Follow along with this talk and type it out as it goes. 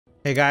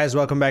Hey guys,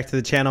 welcome back to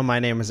the channel. My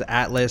name is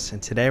Atlas,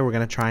 and today we're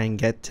gonna try and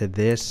get to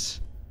this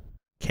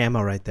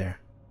camo right there.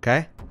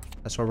 Okay,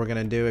 that's what we're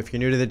gonna do. If you're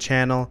new to the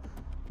channel,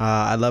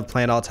 I love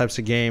playing all types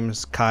of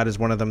games. COD is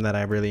one of them that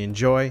I really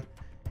enjoy,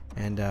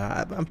 and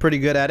I'm pretty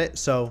good at it.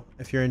 So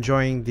if you're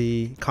enjoying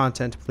the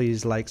content,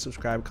 please like,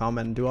 subscribe,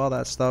 comment, and do all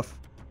that stuff.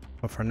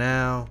 But for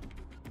now,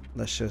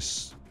 let's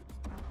just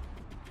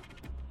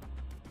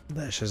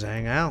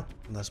hang out.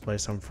 Let's play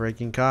some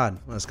freaking COD.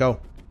 Let's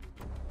go.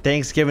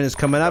 Thanksgiving is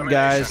coming up,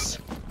 guys.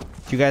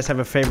 If you guys have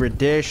a favorite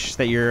dish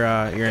that you're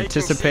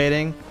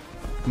anticipating,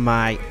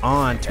 my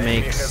aunt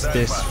makes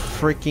this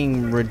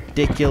freaking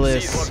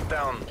ridiculous.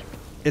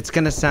 It's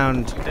gonna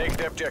sound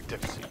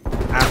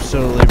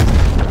absolutely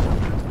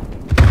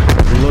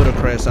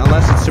ludicrous,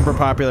 unless it's super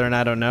popular and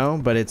I don't know.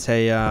 But it's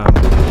a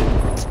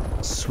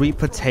sweet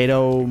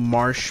potato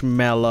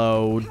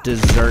marshmallow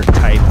dessert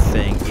type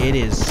thing. It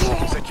is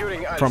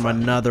from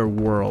another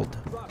world.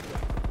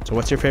 So,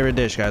 what's your favorite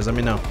dish, guys? Let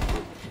me know.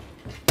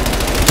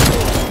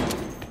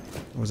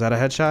 Was that a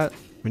headshot?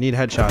 We need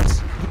headshots.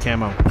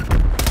 Camo.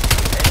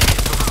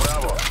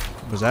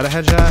 Was that a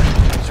headshot?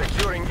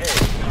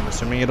 I'm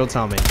assuming it'll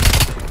tell me.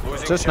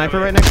 Is there a sniper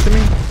right next to me?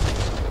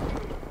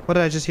 What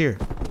did I just hear?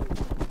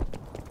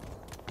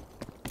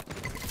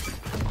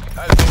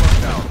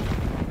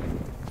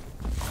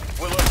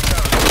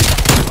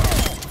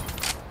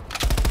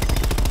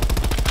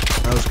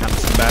 That was kind of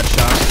some bad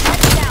shots.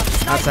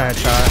 That's a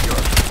headshot.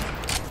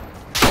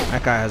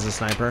 That guy has a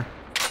sniper.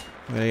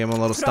 I'm gonna give him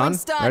a little stun.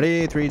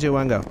 Ready? 3, 2,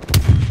 1, go.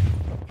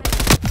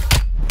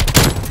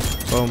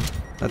 Boom.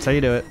 That's how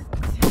you do it.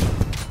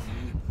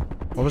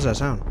 What was that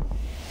sound?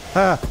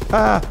 Ah!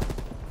 Ah!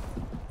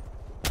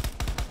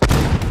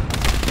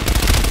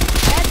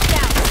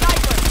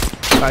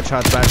 Bad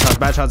shots, bad shots,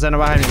 bad shots. Enter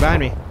behind me,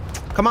 behind me.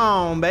 Come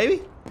on,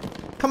 baby.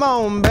 Come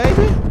on,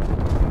 baby.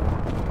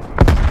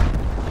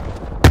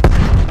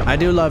 I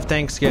do love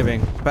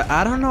Thanksgiving, but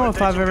I don't know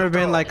if I've ever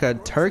been like a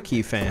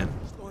turkey fan.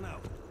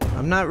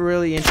 I'm not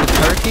really into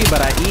turkey,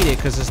 but I eat it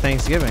because it's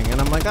Thanksgiving. And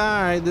I'm like,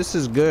 alright, this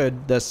is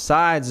good. The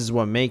sides is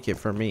what make it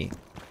for me.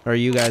 Or are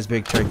you guys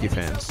big turkey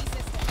fans?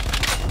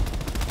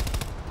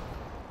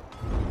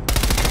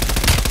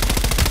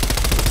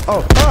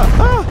 Oh,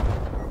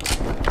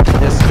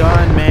 this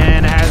gun,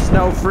 man, has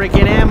no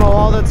freaking ammo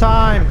all the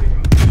time.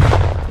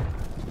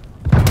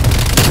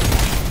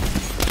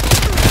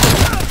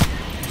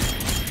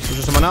 Was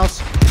there someone else?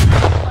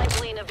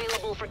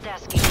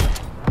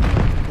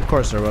 Of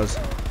course there was.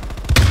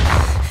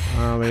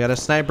 We got a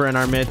sniper in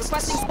our midst.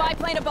 Spy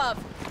plane above.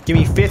 Give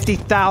me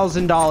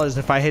 $50,000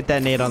 if I hit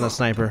that nade on the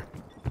sniper.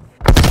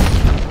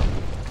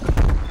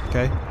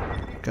 Okay.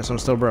 Guess I'm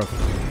still broke.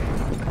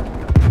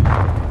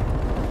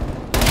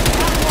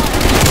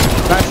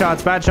 Bad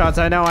shots, bad shots.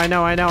 I know.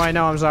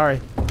 I'm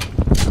sorry.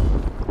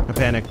 I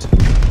panicked.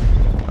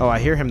 Oh, I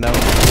hear him though.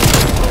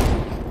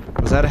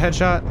 Was that a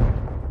headshot?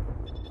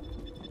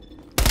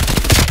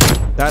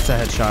 That's a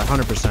headshot,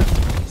 100%.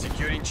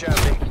 Securing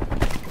Charlie.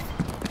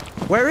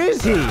 Where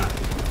is he?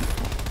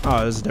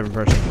 Oh, this is a different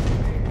person.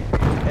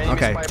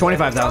 Okay,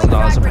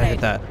 $25,000 if I hit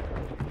that.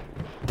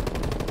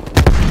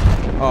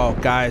 Oh,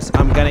 guys,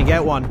 I'm gonna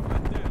get one,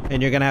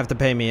 and you're gonna have to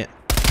pay me it.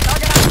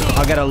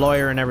 I'll get a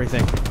lawyer and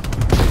everything.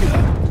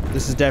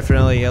 This is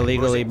definitely a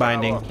legally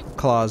binding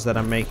clause that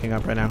I'm making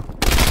up right now.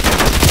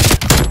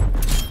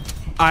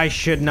 I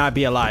should not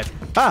be alive.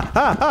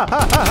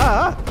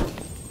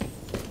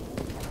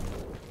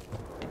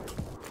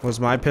 Was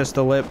my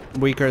pistol whip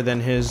weaker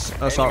than his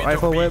assault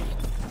rifle whip?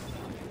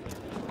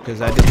 Because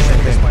I did the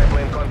same thing.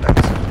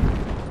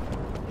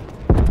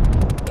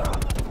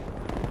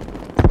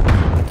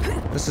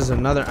 This is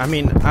another. I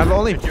mean, I've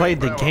only played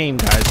the game,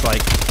 guys.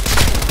 Like,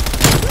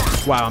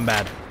 wow, I'm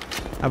bad.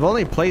 I've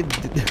only played,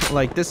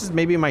 like, this is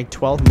maybe my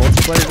 12th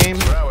multiplayer game.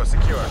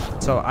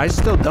 So I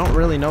still don't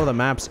really know the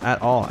maps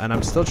at all. And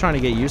I'm still trying to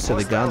get used to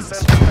the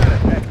guns.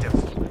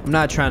 I'm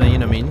not trying to, you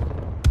know what I mean?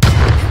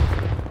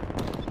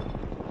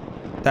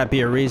 That be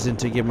a reason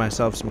to give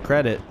myself some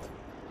credit.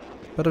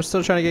 But I'm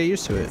still trying to get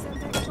used to it.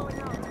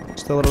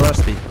 Still a little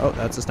rusty. Oh,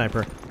 that's a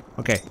sniper.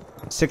 Okay,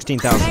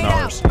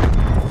 $16,000.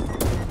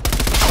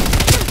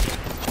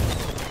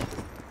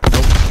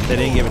 Nope, they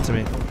didn't give it to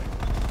me.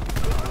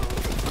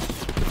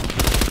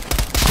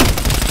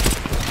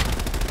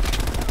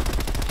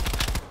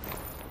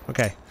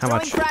 Okay, how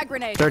much?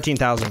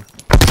 13,000.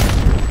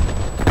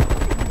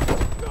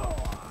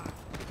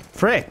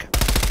 Frick!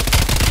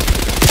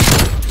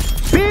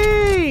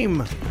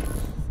 Beam!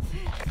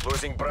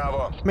 Losing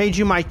Bravo. Made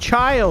you my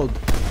child.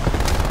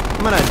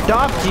 I'm gonna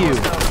adopt you.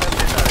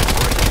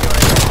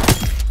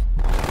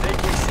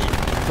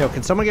 Yo,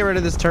 can someone get rid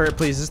of this turret,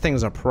 please? This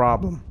thing's a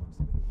problem.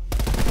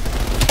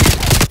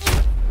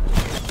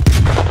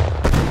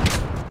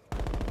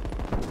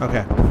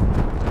 Okay.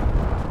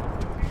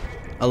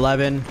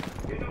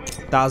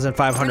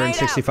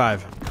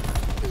 11,565.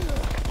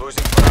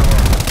 Losing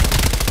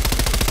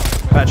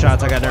Bravo. Bad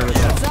shots. I got nervous.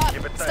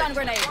 Stun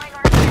grenade.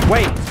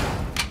 Wait.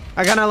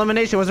 I got an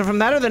elimination. Was it from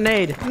that or the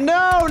nade?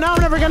 No, now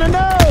I'm never gonna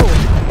know.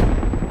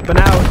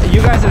 But now,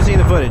 you guys have seen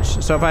the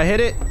footage. So if I hit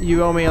it,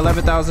 you owe me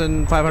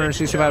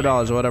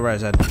 $11,565 or whatever I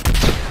said.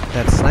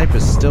 That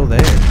sniper's still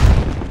there.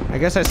 I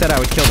guess I said I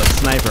would kill the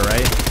sniper,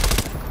 right?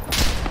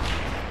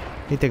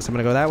 He thinks I'm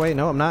gonna go that way?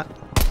 No, I'm not.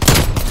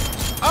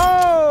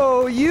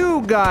 Oh,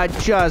 you got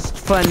just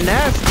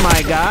finessed,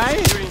 my guy.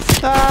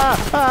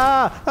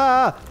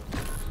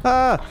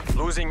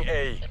 Losing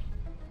A.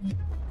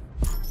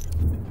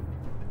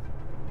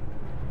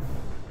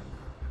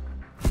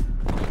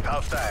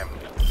 Half time.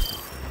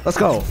 Let's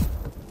go.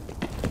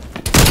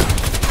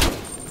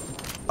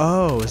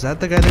 Oh, is that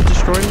the guy that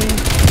destroyed me?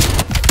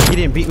 He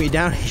didn't beat me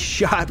down, he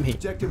shot me.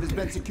 Objective has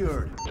been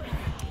secured.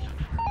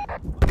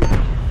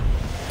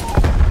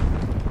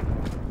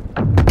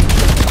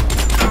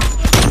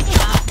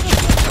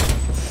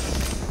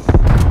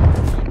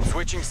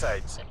 Switching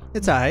sides.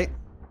 It's alright.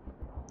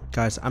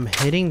 Guys, I'm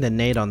hitting the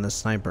nade on the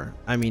sniper.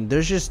 I mean,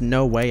 there's just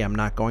no way I'm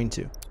not going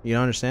to. You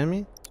don't understand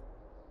me?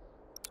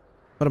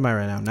 What am I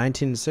right now?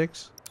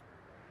 19-6?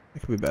 It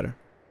could be better.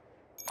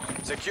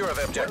 Secure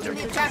the objective.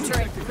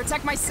 Capture it.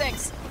 Protect my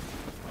six.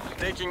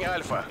 Taking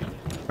Alpha.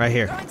 Right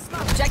here.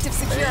 Objective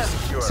secure.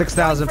 Secure.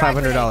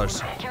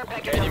 $6,500.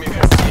 Enemy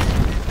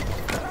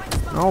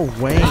missile. No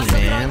way, Lost the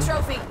man.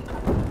 trophy.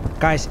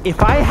 Guys,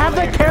 if I have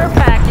the care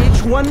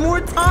package one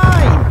more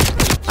time,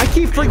 I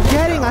keep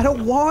forgetting I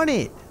don't want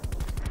it.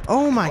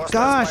 Oh my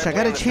gosh, I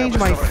gotta change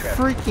my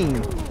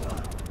freaking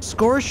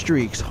score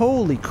streaks.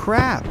 Holy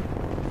crap.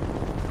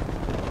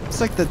 It's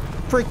like the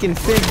freaking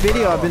 5th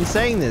video I've been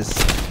saying this.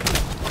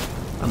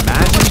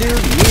 Imagine,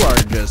 dude, you are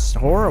just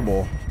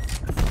horrible.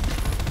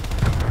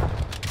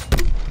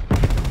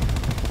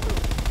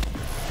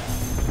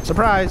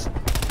 Surprise.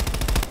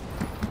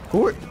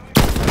 Who are...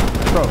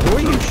 Bro, who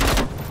are you?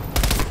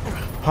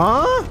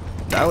 Huh?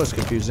 That was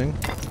confusing.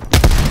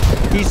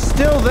 He's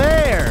still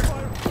there.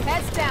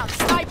 Heads down.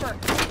 Sniper.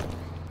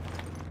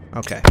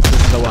 Okay, this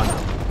is the one.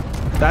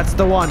 That's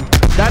the one.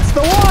 That's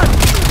the one!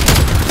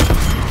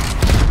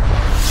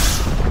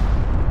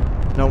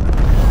 Nope.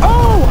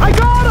 Oh, I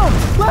got him!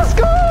 Let's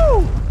go!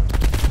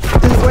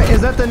 Wait,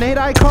 is that the nade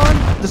icon?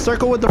 The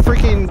circle with the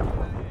freaking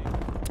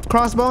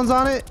crossbones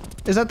on it?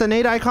 Is that the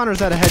nade icon or is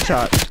that a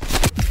headshot?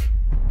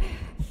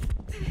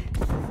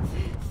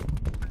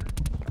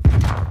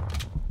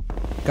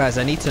 Guys,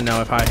 I need to know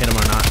if I hit him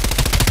or not.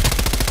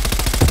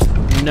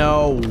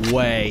 No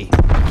way.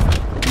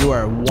 You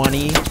are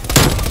 1E.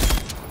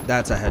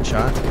 That's a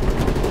headshot.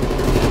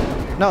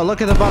 No,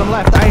 look at the bottom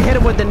left. I hit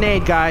him with the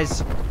nade,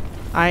 guys.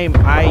 You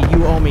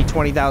owe me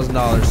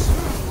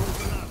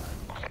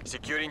 $20,000.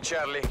 Securing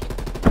Charlie.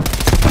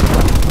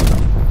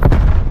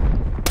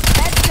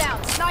 Heads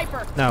down.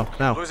 Sniper. No,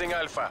 no. Losing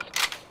Alpha.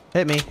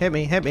 Hit me, hit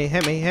me, hit me,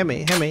 hit me, hit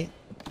me, hit me.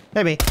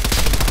 Hit me.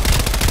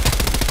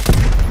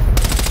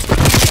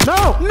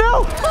 No,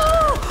 no!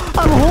 Oh,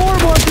 I'm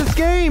horrible at this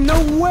game. No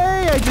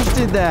way I just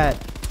did that.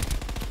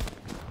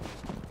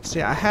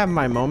 See, I have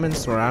my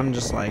moments where I'm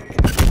just like,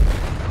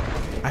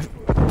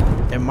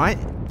 am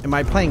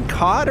I playing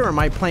COD or am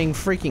I playing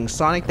freaking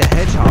Sonic the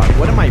Hedgehog?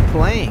 What am I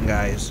playing,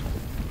 guys?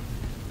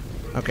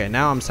 Okay,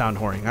 now I'm sound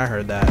whoring. I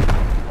heard that.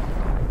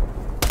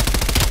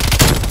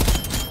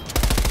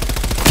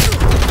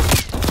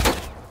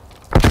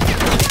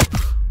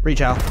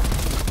 Reach out.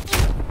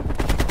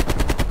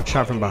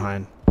 Shot from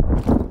behind.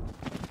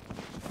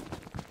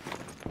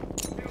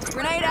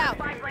 Grenade out.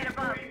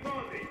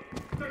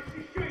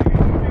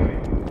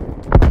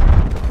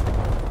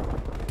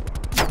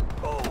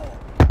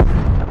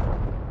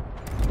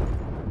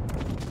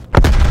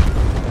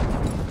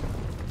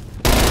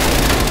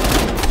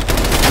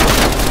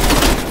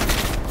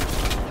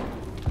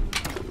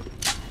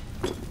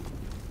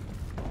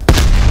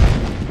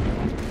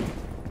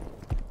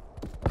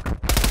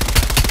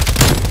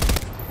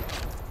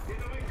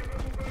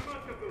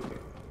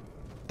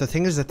 The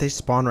thing is that they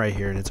spawn right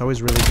here and it's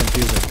always really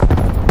confusing.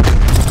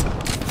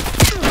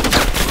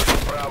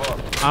 Bravo.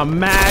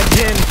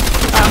 Imagine!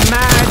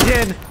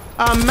 Imagine!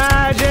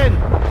 Imagine!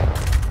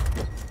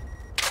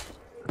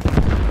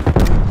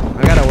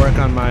 I gotta work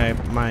on my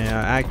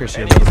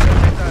accuracy a little bit.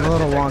 I'm a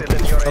little wonky.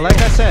 But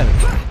like I said,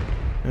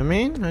 I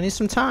mean, I need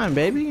some time,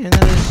 baby. And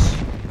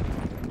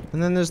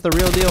then there's the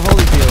real deal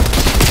Holyfield.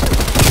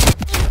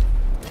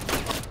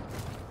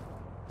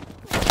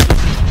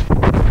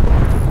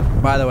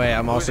 By the way,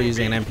 I'm also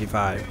using an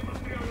MP5. You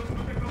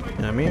know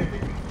what I mean?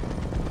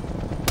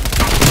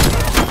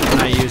 I'm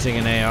not using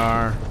an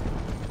AR.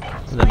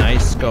 With a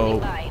nice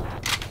scope.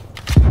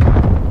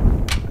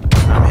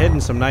 I'm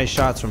hitting some nice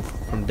shots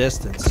from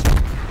distance.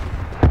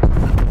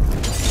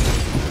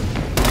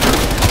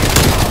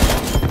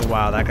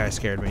 Wow, that guy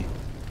scared me.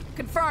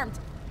 Confirmed.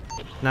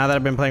 Now that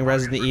I've been playing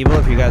Resident Evil,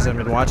 if you guys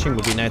haven't been watching,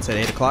 will be nights at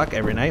 8 o'clock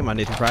every night,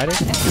 Monday through Friday.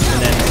 And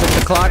then 6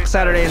 o'clock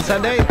Saturday and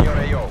Sunday.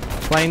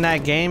 Playing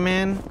that game,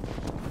 man.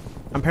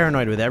 I'm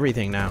paranoid with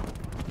everything now.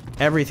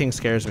 Everything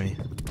scares me.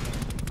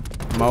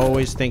 I'm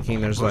always thinking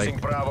there's like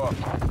Bravo.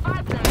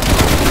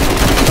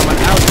 someone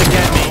out to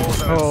get me.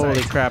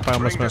 Holy crap, I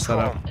almost messed that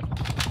up.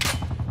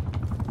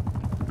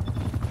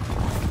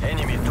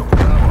 Enemy took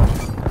Bravo.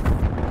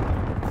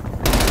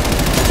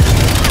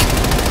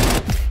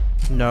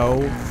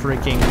 No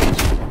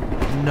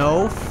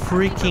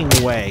freaking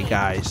way,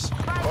 guys.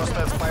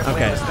 Hostiles pipeline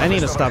Okay, I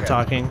need to established stop overhead.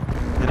 talking,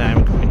 and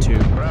I'm going to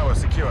Bravo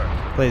secure.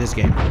 play this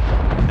game,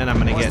 and I'm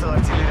gonna get Hostile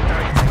artillery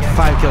targeting.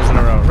 5 kills in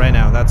a row right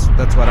now. That's what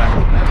Let's go.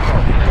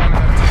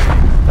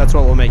 Contact. that's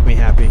what will make me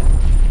happy.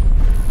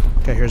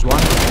 Okay, here's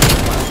one.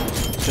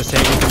 Just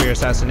aiming for your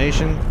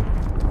assassination.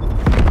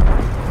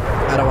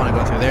 I don't want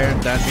to go through there.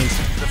 That means.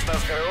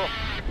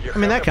 I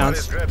mean, that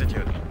counts.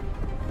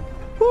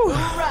 Whew.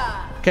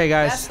 Okay,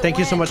 guys, thank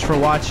you so much for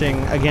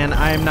watching. Again,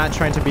 I am not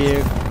trying to be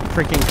a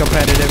freaking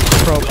competitive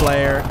pro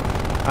player.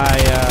 I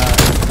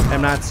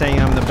am not saying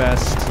I'm the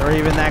best or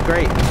even that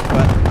great,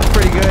 but I'm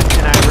pretty good,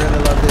 and I really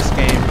love this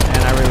game,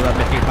 and I really love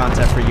making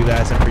content for you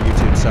guys and for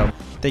YouTube. So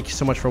thank you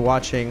so much for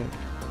watching.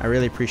 I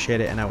really appreciate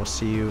it, and I will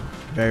see you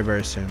very,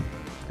 very soon.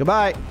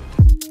 Goodbye.